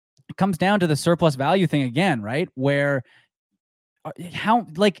comes down to the surplus value thing again, right? Where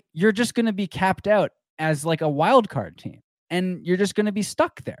you're just going to be capped out as like a wild card team, and you're just going to be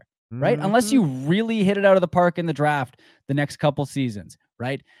stuck there, right? Unless you really hit it out of the park in the draft the next couple seasons,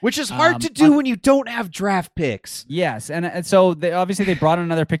 right? Which is hard to do when you don't have draft picks. Yes, and so they brought in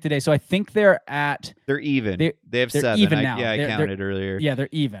another pick today, so I think they're even. They have 7. Even now. I counted earlier. Yeah, they're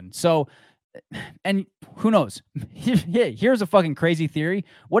even. So, and who knows? Here's a fucking crazy theory.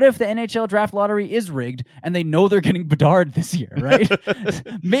 What if the NHL draft lottery is rigged and they know they're getting Bedard this year, right?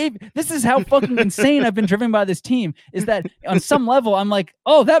 Maybe this is how fucking insane I've been driven by this team, is that on some level I'm like,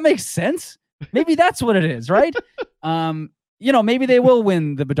 oh, that makes sense. Maybe that's what it is, right? Maybe they will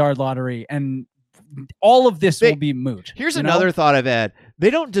win the Bedard lottery and all of this will be moot. Here's another thought I've had.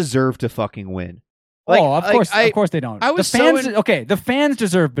 They don't deserve to fucking win. Of course they don't. The fans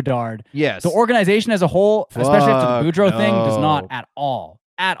deserve Bedard. Yes. The organization as a whole, especially after the Boudreau thing, does not at all.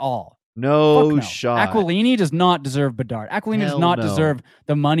 No shot. Aquilini does not deserve Bedard. Aquilini does not deserve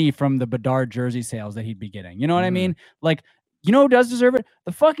the money from the Bedard jersey sales that he'd be getting. You know what I mean? Like, you know who does deserve it?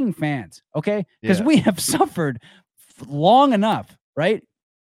 The fucking fans, okay? Because we have suffered long enough, right?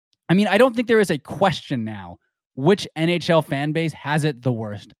 I mean, I don't think there is a question now which NHL fan base has it the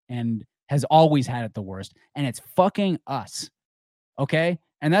worst and has always had it the worst, and it's fucking us, okay?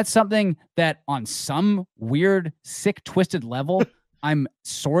 And that's something that on some weird, sick, twisted level, I'm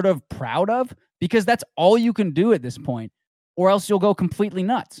sort of proud of, because that's all you can do at this point, or else you'll go completely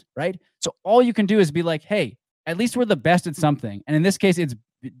nuts, right? So all you can do is be like, hey, at least we're the best at something. And in this case, it's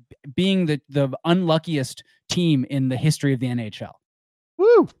being the unluckiest team in the history of the NHL.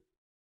 Woo!